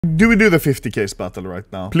Do we do the 50 case battle right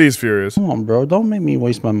now? Please, Furious. Come on, bro. Don't make me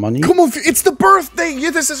waste my money. Come on, it's the birthday.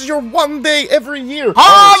 This is your one day every year.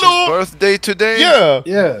 Hello! Birthday today? Yeah.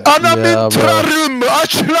 Yeah,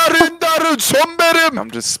 I'm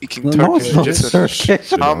just speaking Turkish.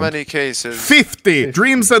 How many cases? 50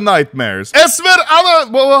 dreams and nightmares. Esmer Anna.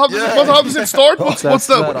 How does it start? What's the?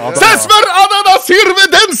 Esmer Ananas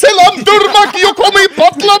hirveden selam durmak yokomi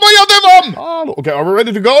patlamaya devam. Okay, are we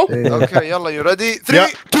ready to go? Okay, yalla, you ready? 3,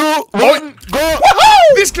 2, 1, go!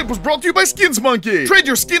 This clip was brought to you by Skins Monkey. Trade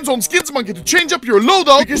your skins on Skins Monkey to change up your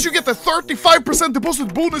loadout because you get a 35%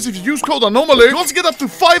 deposit bonus if you use code Anomaly. You also get up to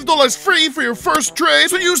 $5 free for your first trade.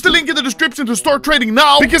 So use the link in the description to start trading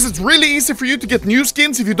now because it's really easy for you to get new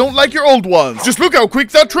skins if you don't like your old ones. Just look how quick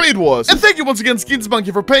that trade was. And thank you once again Skins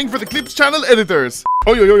Monkey for paying for the clip's channel editors.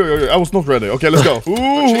 Oh, yo, I was not ready. Okay, let's go.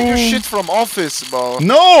 Check your shit from office, bro.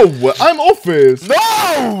 No, I'm office.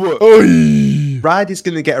 No! Oy. Rad is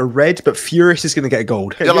gonna get a red, but Furious is gonna get a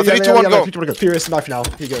gold. Yalla, 3, 2, 1, go. 3, 2, 1, go. Furious knife now.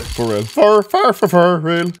 Here you go. For real. For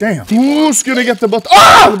real. Damn. Who's gonna get the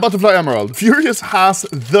the butterfly emerald? Furious has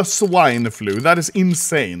the swine flu. That is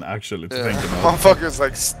insane, actually, to think about. Motherfucker's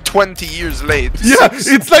like 20 years late. Yeah,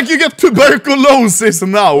 it's like you get tuberculosis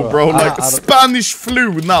now, bro. Like Spanish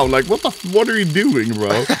flu now. Like, what are you doing,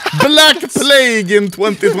 bro? Black plague in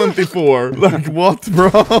 2024. Like, what, bro?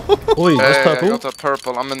 Oi, that's Hey, purple. I got a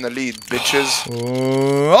purple. I'm in the lead, bitches.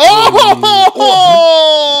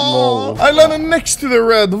 I landed next to the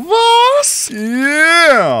red vase.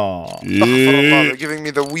 Yeah. They're giving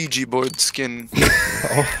me the Ouija board skin.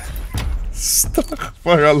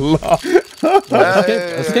 Astaghfirullah.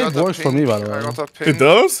 Escape works for me, by the way. I got a pink. It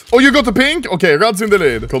does? Oh, you got the pink? Okay, Rad's in the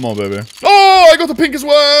lead. Come on, baby. Oh, I got the pink as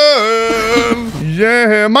well.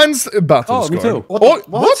 Yeah, mine's a battle scar. Me too. What?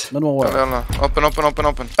 No more. Open.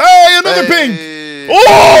 Hey, another pink.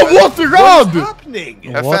 Oh, what the Rad? Happening?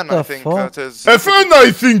 FN, I think that is. FN,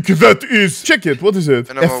 I think that is. Check it. What is it?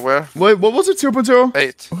 I know where. Wait, what was it? 0.0?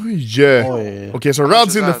 8. Oh, yeah. Oh, yeah. Okay, so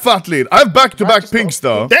Rad's in the fat lead. I have back-to-back pinks,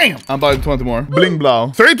 though. Damn. I'm buying 20 more. Bling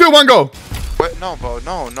blow. 3, 2, 1, go. Wait, no, bro.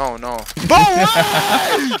 No.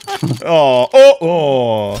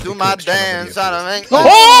 Oh. Do my dance out of ink.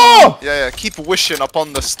 Oh! Yeah. Keep wishing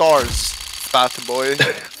upon the stars, fat boy.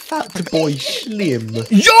 Fat boy slim.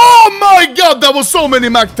 Oh my god, that was so many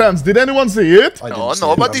Mac 10s. Did anyone see it? No,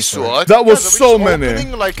 nobody saw it. That was Yeah, so we're just many.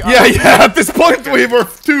 opening, like, Yeah, at this point we were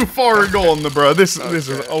too far gone, bro. This is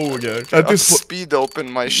okay. At I'll this speed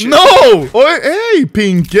open my shit. No! Oh, hey,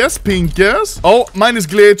 Pinkes. Oh, mine is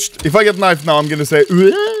glitched. If I get knifed now, I'm gonna say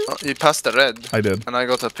You passed the red. I did. And I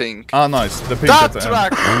got a pink. Ah, nice. The pink That at the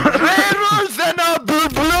track! Rarer than a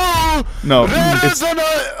blue! No, Rarer than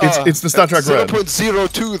a... it's the Star Trek red.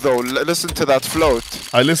 0.02 though. Listen to that float.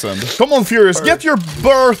 I listened. Come on, Furious. Get your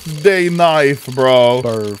birthday knife, bro.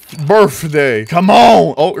 Birthday. Come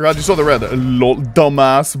on. Oh, Rad, you saw the red. Lol,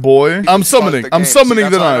 dumbass boy. I'm summoning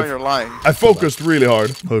the knife. You're lying. I focused really hard.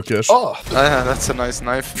 Hookish. Oh, Yeah, that's a nice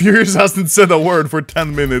knife. Furious hasn't said a word for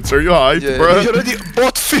 10 minutes. Are you hyped, Yeah, bro? you already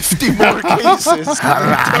bought 50 more cases.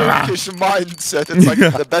 Turkish mindset. It's like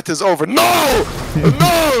the bet is over. No!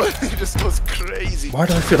 It just goes crazy. why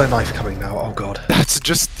do I feel a knife coming now? Oh god. That's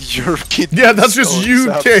just your kidney. Yeah, that's just stone,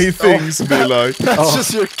 UK Sam. things, be like. That's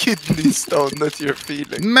just your kidney stone that you're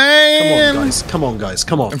feeling. Man! Come on, guys.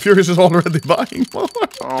 Come on. And Furious is already buying more.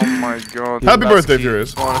 Oh my god. Happy Last birthday, key.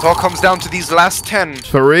 Furious. Come on, it all comes down to these last 10.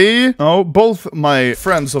 3. Oh, both my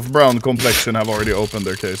friends of brown complexion have already opened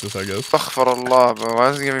their cases, I guess. Astaghfirullah, bro. Why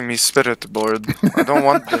is it giving me spirit board? I don't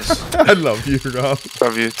want this. I love you, Rad.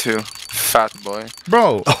 Love you too, fat boy.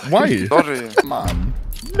 Bro, why? Sorry. Come on.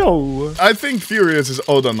 No. I think Furious is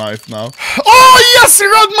owed a knife now. Oh, yes!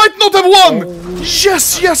 Rad might not have won!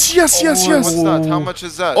 Yes! What's that? How much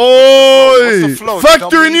is that? Oi! What's the float?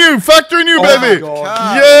 Factory new, baby!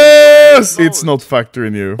 God. Yes! It's not factory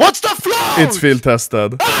new. What's the float? It's field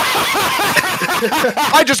tested.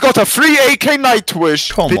 I just got a free AK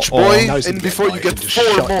Nightwish, Come bitch on. boy, Now it's and gonna before get you get just 4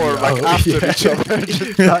 shut more, you like out. after each other.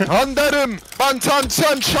 Handarim, Bantan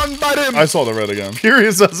Chan Chanbarim. I saw the red again.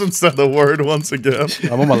 Furious hasn't said a word once again.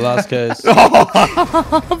 I'm on my last case.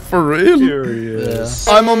 For real? Furious.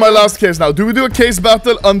 I'm on my last case now. Do we do a case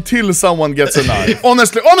battle until someone gets a knife?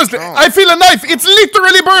 Honestly, I feel a knife. It's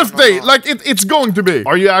literally birthday. Like, it's going to be.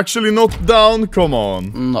 Are you actually not down? Come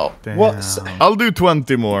on. No. What's I'll do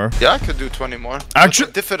 20 more. Yeah, I could do 20 more. anymore.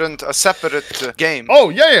 Actually, A separate game. oh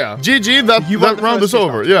yeah. GG, that won the round first is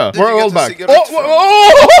over. Yeah, Did we're you get all the back. cigarette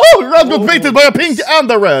Red got baited by a pink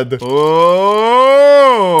and a red. Oh.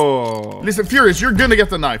 Listen, Furious, you're gonna get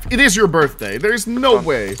the knife. It is your birthday. There is no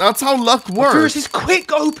way. That's how luck works. Furious is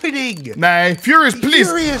quick opening. Nah, Furious, please.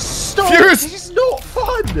 Furious, stop. Furious. This is not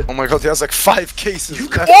fun. Oh my god, he has like 5 cases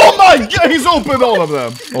left. Oh my god, he's opened all of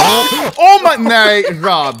them. Oh my, nay,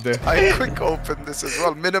 Rad. I quick opened this as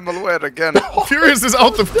well. Minimal wear again. Furious is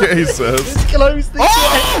out of cases. Close this.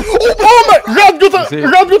 Oh my, Rad got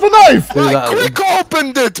a knife. I quick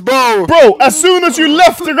opened it, bro. Bro, as soon as you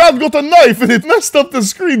left, Rad got a knife and it messed up the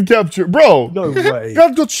screen capture. Bro, No way.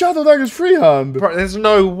 Rad got Shadow Dagger's freehand. Bro, there's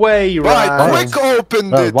no way, Right, right? quick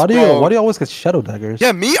opened it, Why do bro. you always get shadow daggers?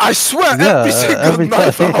 Yeah, me? I swear, Yeah, every single every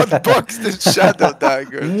knife time. unboxed is Shadow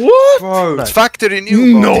Dagger. What? Bro, It's factory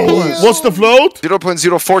new, bro. No. What's the float?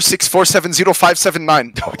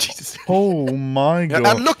 0.046470570579. Oh, Jesus. Oh my god.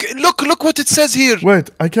 And look what it says here. Wait,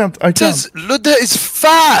 I can't. It says Luda is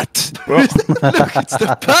fat. Look, it's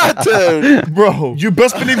the pattern. Bro, you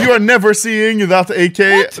best believe you are never seeing that AK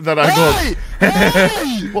that I got.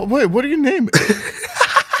 Hey! Wait, what do you name it?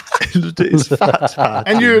 it's fat, man.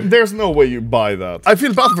 And there's no way you buy that. I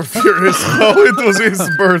feel bad for Furious though. It was his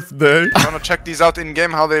birthday. You wanna check these out in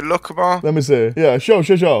game, how they look, bro? Let me see. Yeah, show.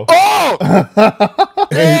 Oh!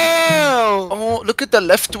 Damn! Oh, look at the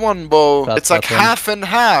left one, bro. That It's like pattern. half and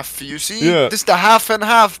half, you see? Yeah. This is the half and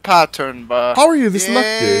half pattern, bro. How are you this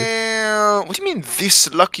lucky? Yeah. What do you mean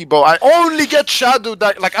this lucky, bro? I only get shadow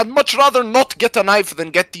dag. Like, I'd much rather not get a knife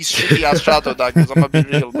than get these shitty ass shadow daggers. I'm gonna be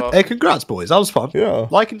real, bro. Hey, congrats, boys. That was fun. Yeah.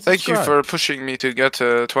 Like and Thank you subscribe. for pushing me to get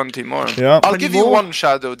 20 more. Yeah. I'll give you more? 1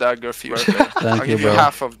 shadow dagger for your birthday. I'll you, give you bro.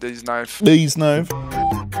 half of these knives. These knife.